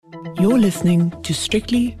You're listening to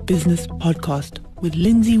Strictly Business Podcast with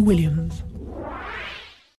Lindsay Williams.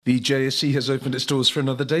 The JSE has opened its doors for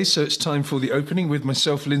another day, so it's time for the opening with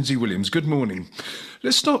myself, Lindsay Williams. Good morning.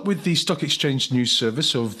 Let's start with the Stock Exchange News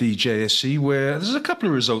Service of the JSE, where there's a couple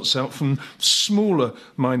of results out from smaller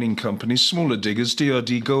mining companies, smaller diggers.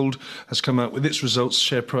 DRD Gold has come out with its results,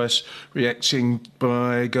 share price reacting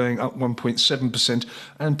by going up 1.7%,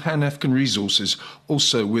 and Pan African Resources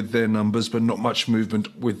also with their numbers, but not much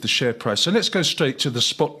movement with the share price. So let's go straight to the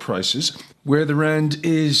spot prices, where the Rand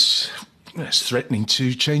is... it's threatening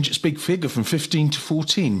to change its big figure from 15 to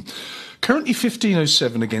 14. Currently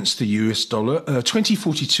 15.07 against the US dollar,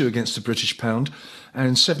 20.42 against the British pound,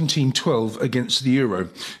 and 17.12 against the euro.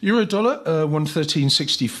 Euro dollar,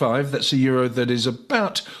 113.65. That's a euro that is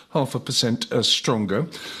about 0.5% stronger.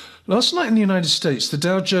 Last night in the United States, the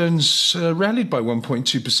Dow Jones rallied by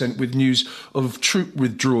 1.2% with news of troop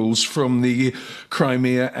withdrawals from the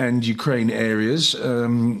Crimea and Ukraine areas.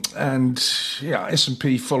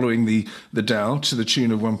 S&P following the Dow to the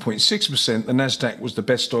tune of 1.6%. The Nasdaq was the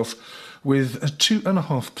best off with a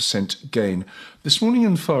 2.5% gain. This morning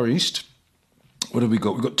in the Far East, what have we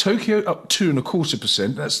got? We've got Tokyo up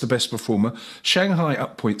 2.25%. That's the best performer. Shanghai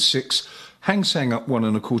up 0.6%. Hang Seng up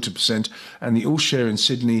 1.25%, and the all-share in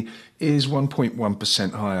Sydney is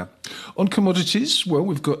 1.1% higher. On commodities, well,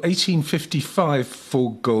 we've got 18.55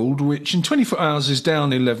 for gold, which in 24 hours is down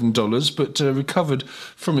 $11, but recovered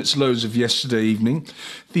from its lows of yesterday evening.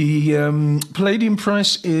 The palladium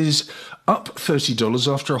price is up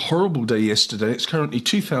 $30 after a horrible day yesterday. It's currently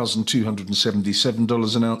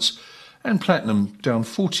 $2,277 an ounce, and platinum down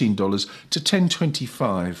 $14 to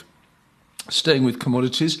 $10.25. Staying with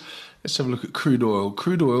commodities, let's have a look at crude oil.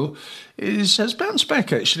 Crude oil has bounced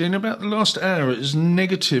back, actually. In about the last hour, it was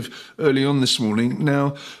negative early on this morning.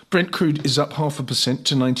 Now, Brent crude is up 0.5%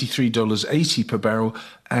 to $93.80 per barrel,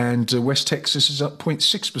 and West Texas is up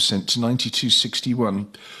 0.6% to $92.61.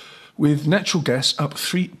 With natural gas up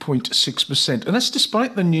 3.6%. And that's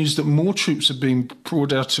despite the news that more troops are being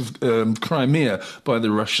poured out of Crimea by the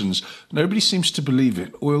Russians. Nobody seems to believe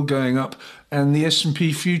it. Oil going up, and the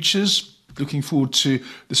S&P futures... looking forward to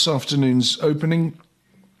this afternoon's opening.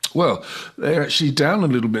 Well, they're actually down a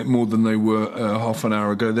little bit more than they were half an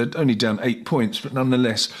hour ago. They're only down 8 points, but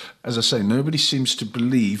nonetheless, as I say, nobody seems to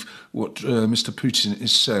believe what Mr. Putin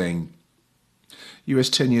is saying. US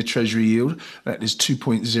 10-year Treasury yield, that is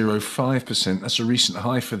 2.05%. That's a recent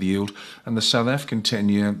high for the yield. And the South African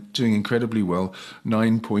 10-year doing incredibly well,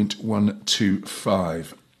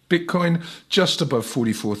 9.125. Bitcoin just above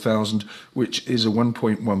 44,000, which is a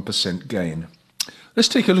 1.1% gain. Let's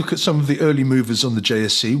take a look at some of the early movers on the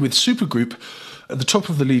JSE, with Supergroup at the top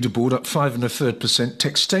of the leaderboard up 5.33%,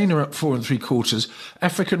 Textainer up 4.75%,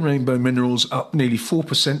 African Rainbow Minerals up nearly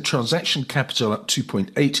 4%, Transaction Capital up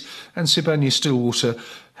 2.8%, and Sibanye-Stillwater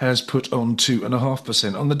has put on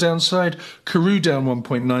 2.5%. On the downside, Karoo down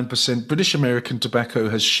 1.9%, British American Tobacco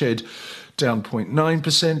has shed down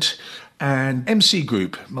 0.9%, and MC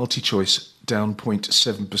Group, MultiChoice, down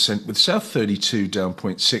 0.7%, with South 32 down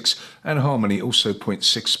 0.6%, and Harmony also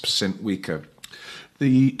 0.6% weaker.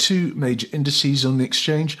 The two major indices on the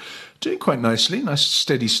exchange doing quite nicely, nice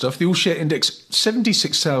steady stuff. The all-share index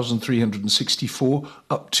 76,364,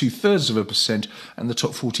 up 0.2%, and the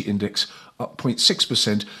top 40 index up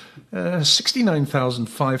 0.6%,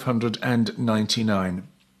 69,599.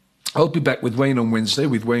 I'll be back with Wayne on Wednesday,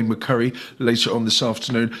 with Wayne McCurry later on this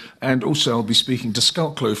afternoon, and also I'll be speaking to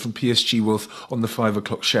Skalklo from PSG Wealth on the 5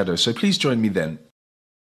 o'clock shadow, so please join me then.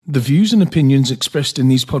 The views and opinions expressed in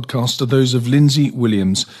these podcasts are those of Lindsay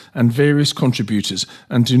Williams and various contributors,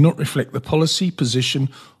 and do not reflect the policy, position,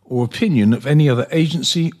 or opinion of any other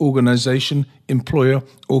agency, organisation, employer,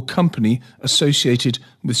 or company associated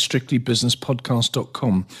with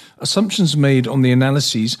strictlybusinesspodcast.com. Assumptions made on the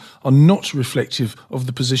analyses are not reflective of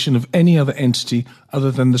the position of any other entity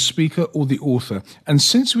other than the speaker or the author. And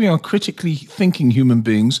since we are critically thinking human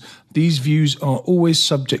beings, these views are always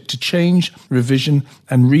subject to change, revision,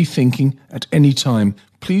 and rethinking at any time.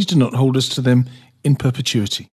 Please do not hold us to them in perpetuity.